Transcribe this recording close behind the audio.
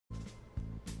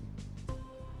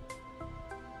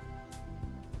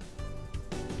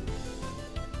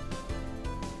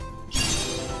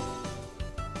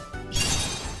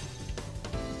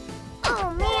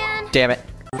Damn it.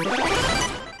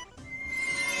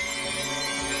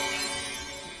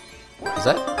 Is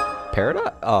that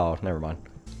Paradise? Oh, never mind.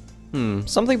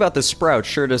 Something about this sprout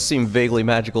sure does seem vaguely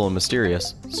magical and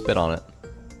mysterious. Spit on it.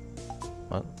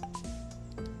 What?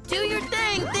 Do your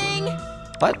thing!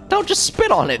 What? Don't just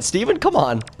spit on it, Steven! Come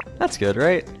on! That's good,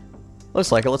 right?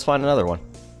 Looks like it. Let's find another one.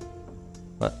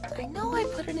 What? I know I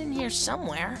put it in here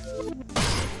somewhere.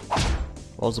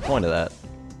 What was the point of that?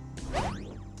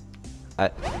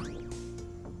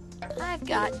 I've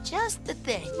got just the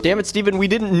thing. Damn it, Steven, we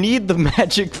didn't need the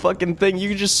magic fucking thing. You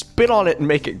could just spit on it and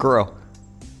make it grow.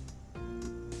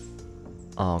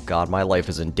 Oh god, my life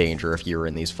is in danger if you're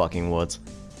in these fucking woods.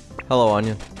 Hello,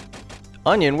 Onion.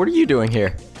 Onion, what are you doing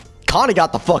here? Connie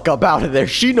got the fuck up out of there.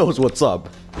 She knows what's up.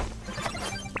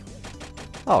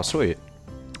 Oh, sweet.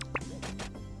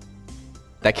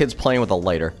 That kid's playing with a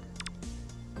lighter.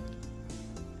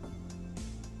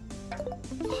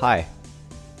 Hi.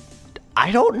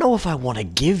 I don't know if I want to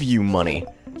give you money.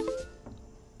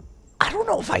 I don't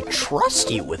know if I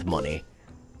trust you with money.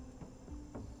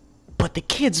 But the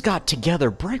kids got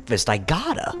together breakfast, I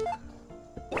gotta.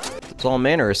 There's all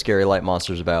manner of scary light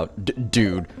monsters about.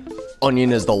 Dude,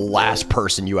 Onion is the last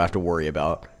person you have to worry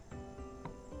about.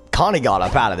 Connie got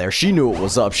up out of there. She knew what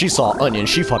was up. She saw Onion.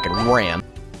 She fucking ran.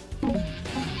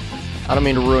 I don't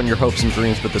mean to ruin your hopes and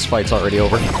dreams, but this fight's already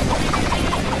over.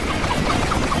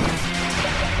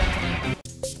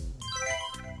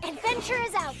 Adventure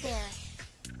is out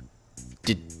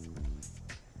there.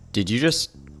 Did you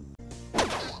just...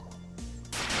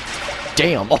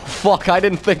 Damn, oh fuck, I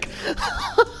didn't think...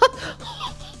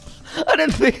 I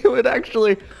didn't think it would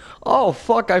actually... Oh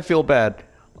fuck, I feel bad.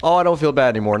 Oh, I don't feel bad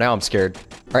anymore, now I'm scared.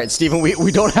 Alright, Steven,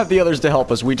 we don't have the others to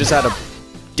help us, we just had to...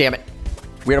 Damn it.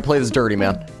 We had to play this dirty,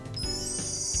 man.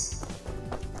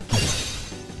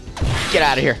 Get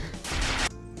out of here.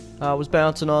 I was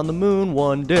bouncing on the moon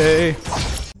one day.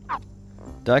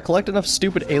 Did I collect enough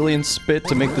stupid alien spit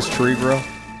to make this tree grow?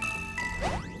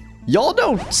 Y'all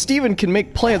know Steven can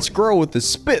make plants grow with his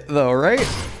spit, though, right?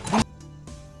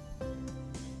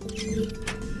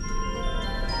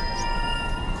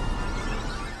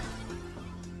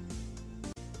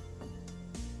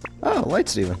 Oh, light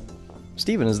Steven.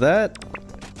 Steven, is that...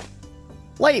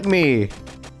 Light me!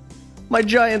 My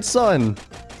giant son!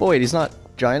 Oh wait, he's not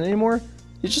giant anymore?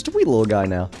 He's just a wee little guy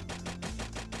now.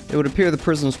 It would appear the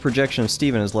prism's projection of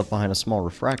Steven is left behind a small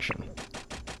refraction.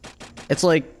 It's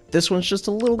like, this one's just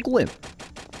a little glint.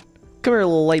 Come here,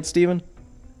 little light Steven.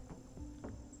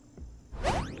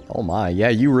 Oh my, yeah,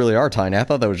 you really are tiny. I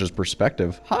thought that was just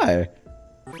perspective. Hi.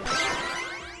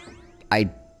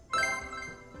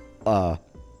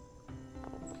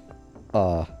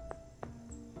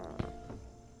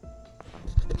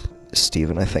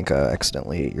 Steven, I think I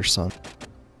accidentally ate your son.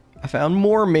 I found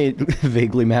more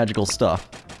vaguely magical stuff.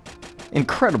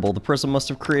 Incredible, the prism must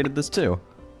have created this too.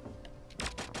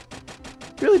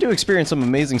 You really do experience some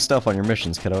amazing stuff on your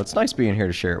missions, kiddo. It's nice being here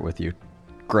to share it with you.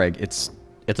 Greg, it's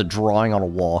a drawing on a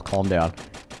wall. Calm down.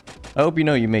 I hope you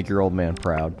know you make your old man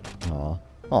proud. Aw.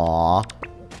 Aw.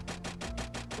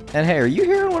 And hey, are you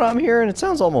hearing what I'm hearing? It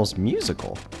sounds almost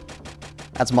musical.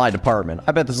 That's my department.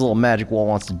 I bet this little magic wall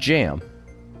wants to jam.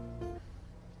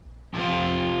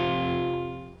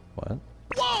 What?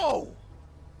 Whoa!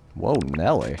 Whoa,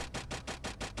 Nelly.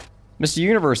 Mr.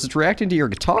 Universe, it's reacting to your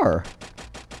guitar.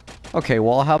 Okay,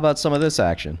 well, how about some of this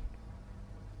action?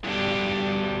 Oh,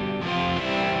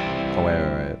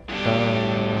 wait.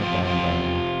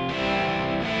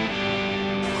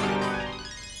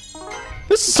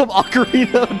 This is some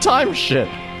Ocarina of Time shit.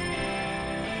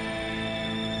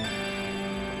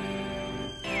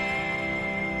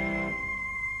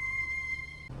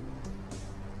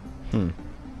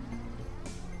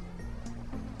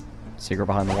 Secret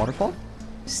behind the waterfall?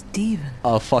 Steven.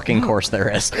 Oh, fucking course there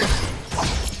is.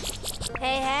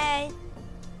 Hey.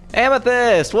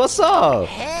 Amethyst, what's up?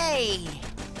 Hey!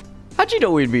 How'd you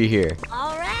know we'd be here?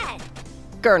 All right.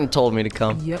 Garden told me to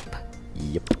come. Yep.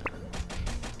 Yep.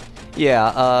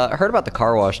 Yeah, I heard about the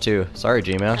car wash too. Sorry,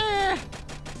 G-Man.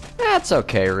 That's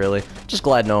okay, really. Just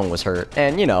glad no one was hurt.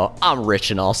 And, you know, I'm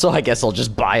rich and all, so I guess I'll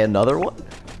just buy another one.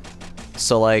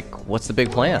 So, like, what's the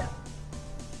big plan?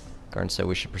 Garden said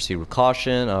we should proceed with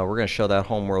caution. We're gonna show that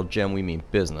homeworld gem we mean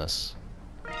business.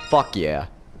 Fuck yeah.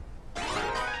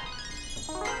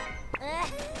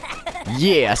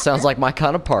 Yeah, sounds like my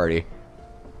kind of party.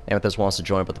 Amethyst wants to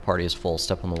join, but the party is full.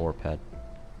 Step on the warp pad.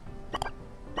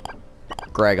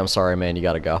 Greg, I'm sorry, man. You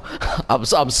gotta go.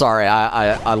 I'm sorry.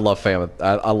 I love Famethyst.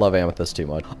 I love Amethyst too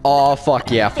much. Oh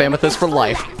fuck yeah, Famethyst for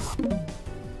life.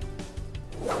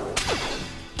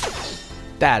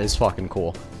 That is fucking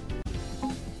cool.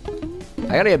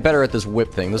 I gotta get better at this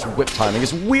whip thing. This whip timing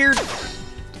is weird.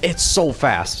 It's so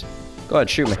fast. Go ahead,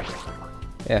 shoot me.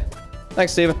 Yeah.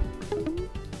 Thanks, Steven.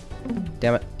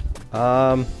 Damn it.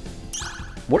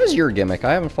 What is your gimmick?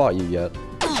 I haven't fought you yet.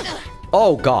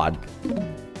 Oh, God.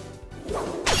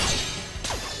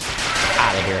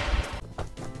 Out of here.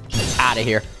 Out of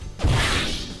here.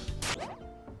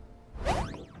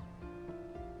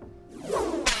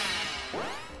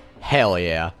 Hell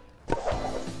yeah.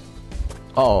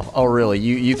 Oh, really?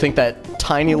 You think that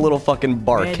tiny little fucking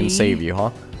bark can save you,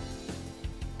 huh?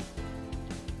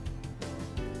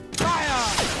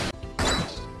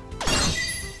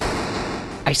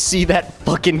 I see that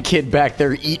fucking kid back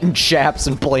there eating chaps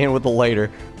and playing with the lighter.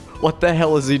 What the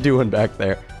hell is he doing back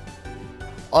there?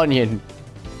 Onion.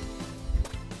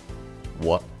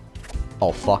 What?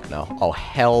 Oh, fuck no. Oh,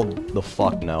 hell the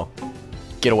fuck no.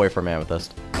 Get away from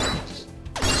Amethyst.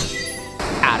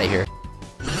 Out of here.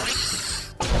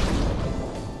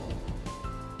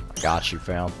 Got you,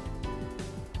 fam.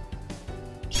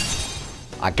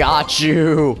 I got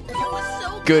you.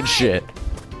 Good shit.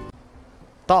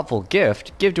 Thoughtful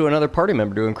gift. Give to another party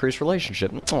member to increase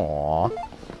relationship. Aww.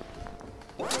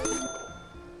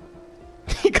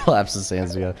 He claps his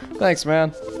hands together. Thanks, man.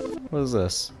 What is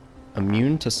this?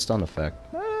 Immune to stun effect.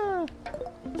 Ah.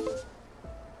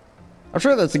 I'm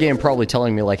sure that's the game probably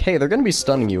telling me like, hey, they're gonna be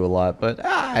stunning you a lot, but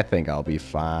I think I'll be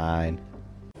fine.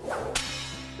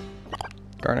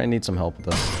 Garnet, I need some help with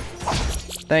this.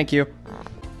 Thank you.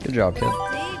 Good job, kid.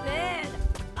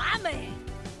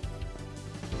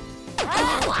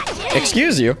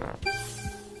 Excuse you.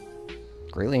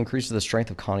 Greatly increases the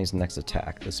strength of Connie's next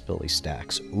attack. This ability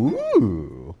stacks.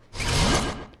 Ooh.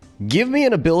 Give me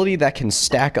an ability that can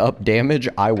stack up damage.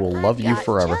 I will love you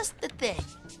forever. Just the thing.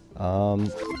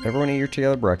 Everyone eat your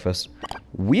together breakfast.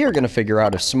 We are gonna figure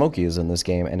out if Smokey is in this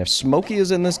game, and if Smokey is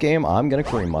in this game, I'm gonna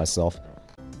cream myself.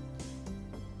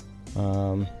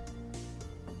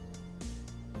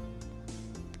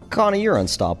 Connie, you're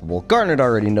unstoppable. Garnet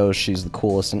already knows she's the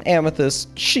coolest, and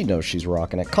Amethyst, she knows she's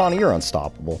rocking it. Connie, you're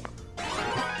unstoppable.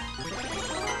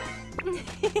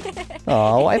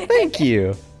 Oh, I thank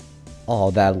you.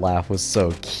 Oh, that laugh was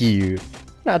so cute.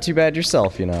 Not too bad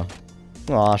yourself, you know.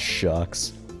 Aw,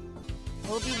 shucks.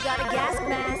 Hope you've got a gas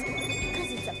mask,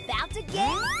 because it's about to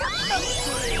get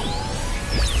suffocating.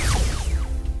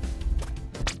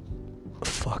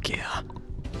 Fuck yeah.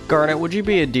 Garnet, would you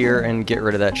be a dear and get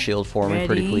rid of that shield for me,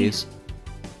 pretty please?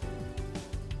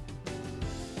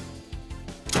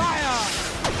 Fire!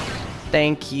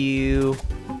 Thank you.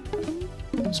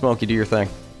 Smokey, do your thing.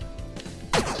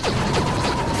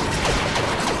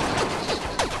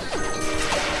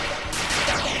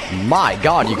 My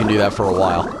god, you can do that for a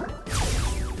while.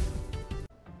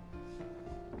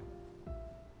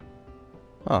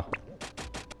 Huh.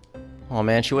 Oh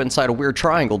man, she went inside a weird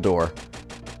triangle door.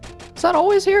 Is that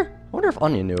always here? I wonder if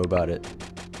Onion knew about it.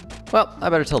 Well, I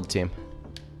better tell the team.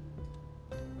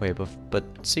 Wait, but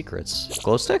secrets.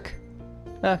 Glow stick?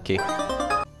 Ah, key.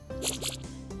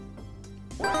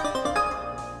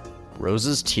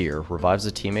 Rose's tear revives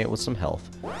a teammate with some health.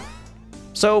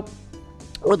 So,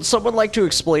 would someone like to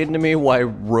explain to me why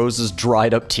Rose's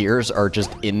dried up tears are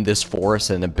just in this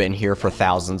forest and have been here for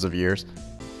thousands of years?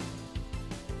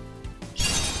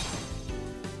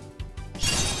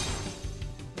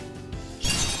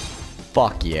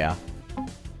 Fuck yeah. A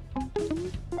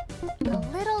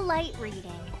little light reading.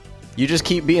 You just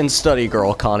keep being study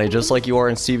girl, Connie, just like you are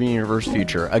in Steven Universe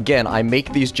Future. Again, I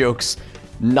make these jokes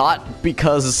not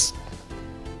because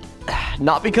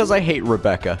I hate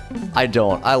Rebecca. I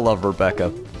don't. I love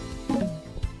Rebecca.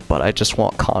 But I just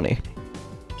want Connie.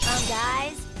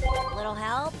 Guys, a little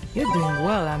help? You're doing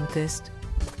well, Amethyst.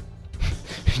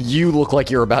 You look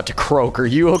like you're about to croak. Are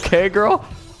you okay, girl?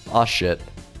 Aw, shit.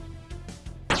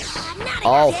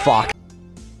 Oh, fuck.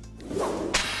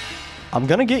 I'm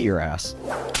gonna get your ass.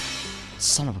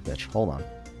 Son of a bitch. Hold on.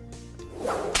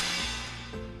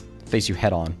 Face you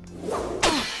head on.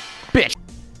 Bitch!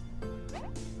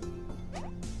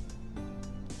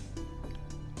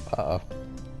 Uh-oh.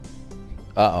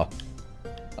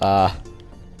 Uh-oh.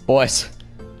 Boys.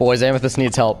 Boys, Amethyst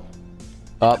needs help.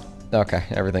 Okay.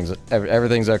 Everything's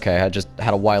okay. I just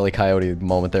had a Wile E. Coyote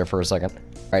moment there for a second.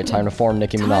 Alright, time to form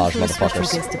Nicki Minaj,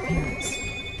 motherfuckers.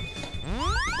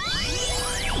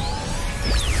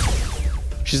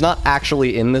 She's not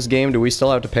actually in this game. Do we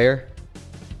still have to pay her?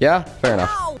 Yeah? Fair enough.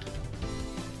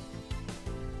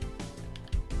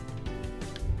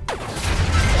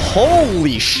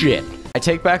 Holy shit! I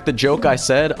take back the joke I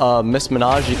said. Miss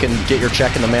Minaj, you can get your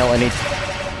check in the mail any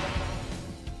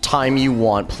time you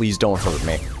want. Please don't hurt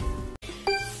me.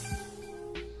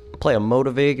 Play a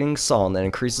motivating song that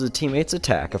increases a teammate's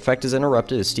attack. Effect is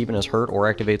interrupted if Steven is hurt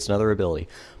or activates another ability.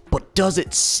 But does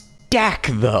it stack,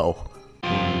 though?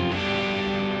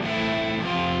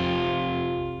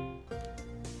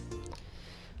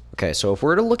 Okay, so if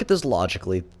we're to look at this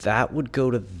logically, that would go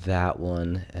to that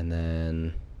one, and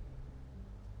then...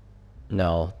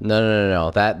 No.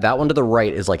 That one to the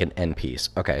right is like an end piece.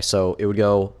 Okay, so it would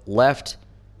go left,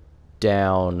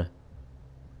 down,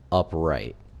 up,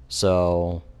 right.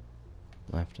 So...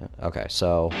 Left, okay,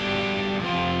 so...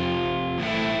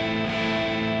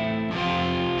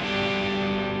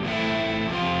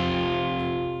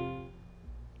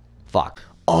 Fuck.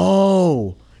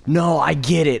 Oh! No, I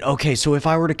get it. Okay, so if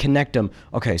I were to connect them...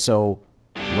 Okay, so...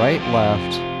 Right,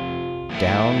 left...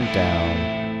 Down,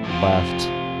 down... Left...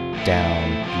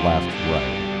 Down, left,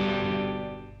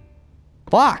 right.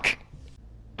 Fuck!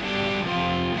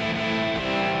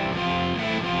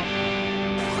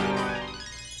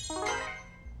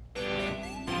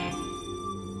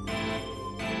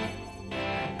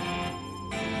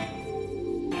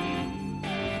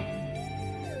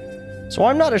 So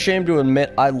I'm not ashamed to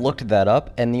admit I looked that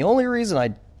up, and the only reason I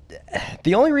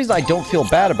don't feel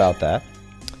bad about that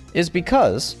is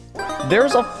because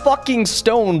there's a fucking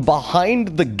stone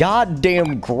behind the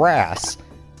goddamn grass.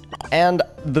 And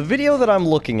the video that I'm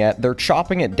looking at, they're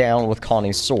chopping it down with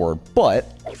Connie's sword, but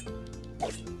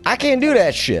I can't do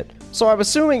that shit. So I'm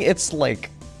assuming it's like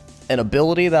an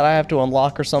ability that I have to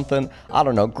unlock or something. I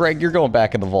don't know. Greg, you're going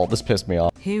back in the vault. This pissed me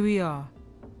off. Here we are.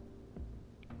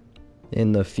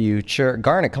 In the future.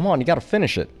 Garnet, come on, you gotta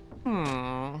finish it.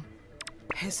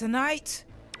 Hessonite?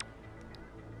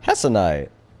 Hessonite.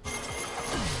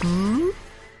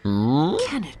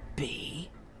 Can it be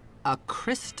a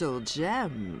crystal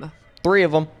gem? 3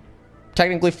 of them.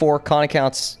 Technically 4. Connie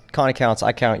counts. Connie counts.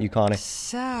 I count you, Connie.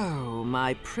 So,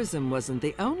 my prism wasn't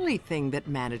the only thing that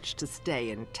managed to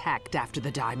stay intact after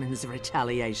the diamond's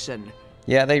retaliation.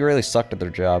 Yeah, they really sucked at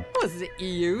their job. Was it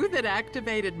you that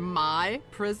activated my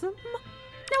prism?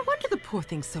 No wonder the poor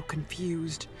thing's so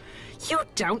confused. You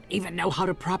don't even know how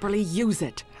to properly use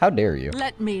it. How dare you?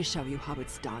 Let me show you how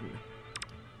it's done.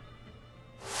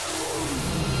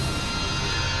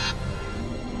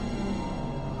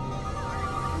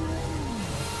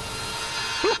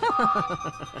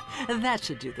 That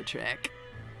should do the trick.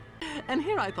 And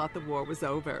here I thought the war was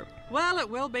over. Well, it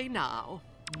will be now.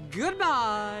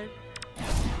 Goodbye.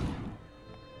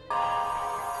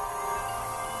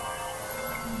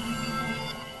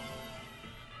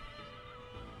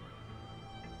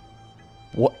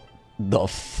 What the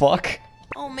fuck?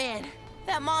 Oh man,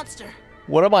 that monster.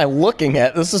 What am I looking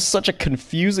at? This is such a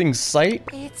confusing sight.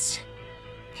 It's...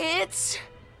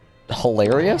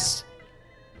 Hilarious?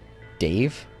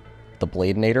 Dave? The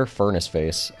Bladenator? Furnace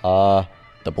face. The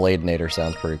Bladenator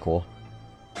sounds pretty cool.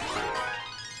 The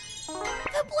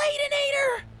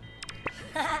Bladenator!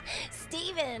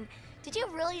 Steven, did you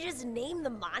really just name the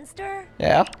monster?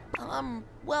 Yeah?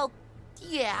 Well,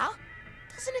 yeah.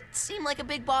 Doesn't it seem like a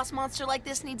big boss monster like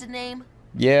this needs a name?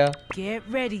 Yeah. Get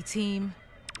ready, team.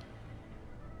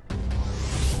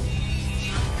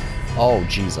 Oh,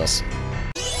 Jesus.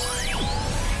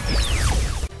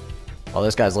 Oh,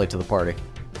 this guy's late to the party.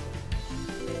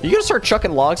 You gonna start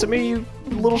chucking logs at me, you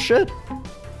little shit?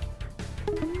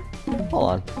 Hold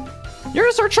on. You're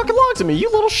gonna start chucking logs at me,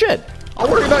 you little shit! I'll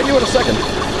worry about you in a second.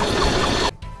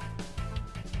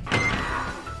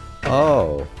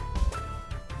 Oh.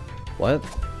 What?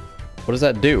 What does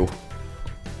that do?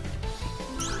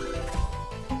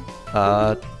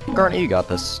 Garnet, you got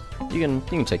this. You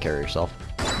can take care of yourself.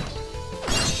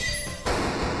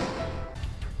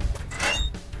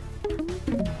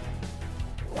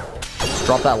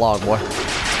 Drop that log, boy.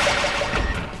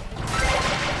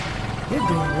 You're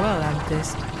doing well,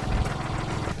 Amethyst.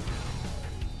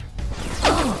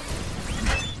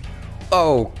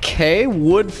 Okay,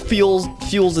 wood fuels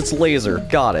its laser.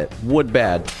 Got it. Wood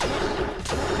bad.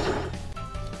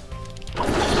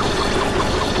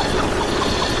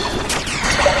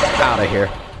 Out of here.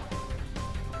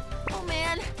 Oh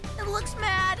man, it looks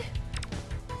mad.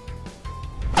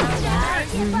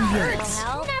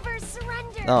 Never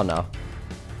surrender. Oh no.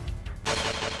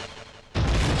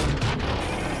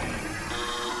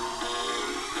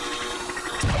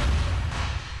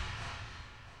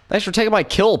 Thanks for taking my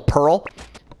kill, Pearl.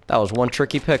 That was one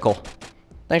tricky pickle.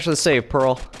 Thanks for the save,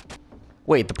 Pearl.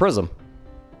 Wait, the prism.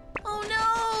 Oh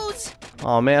no!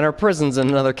 Oh man, our prison's in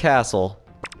another castle.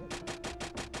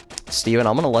 Steven,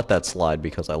 I'm gonna let that slide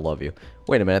because I love you.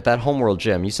 Wait a minute, that homeworld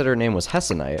gem, you said her name was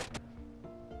Hessonite.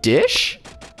 Dish?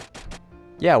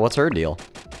 Yeah, what's her deal?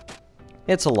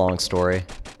 It's a long story.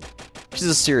 she's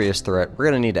a serious threat, we're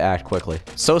gonna need to act quickly.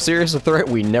 So serious a threat,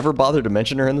 we never bothered to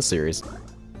mention her in the series.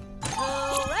 Treasure!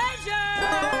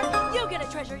 You get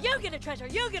a treasure, you get a treasure,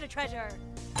 you get a treasure!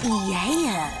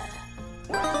 Yeah.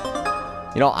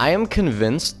 You know, I am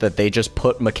convinced that they just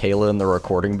put Michaela in the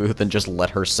recording booth and just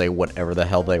let her say whatever the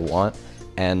hell they want.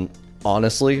 And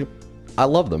honestly, I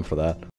love them for that.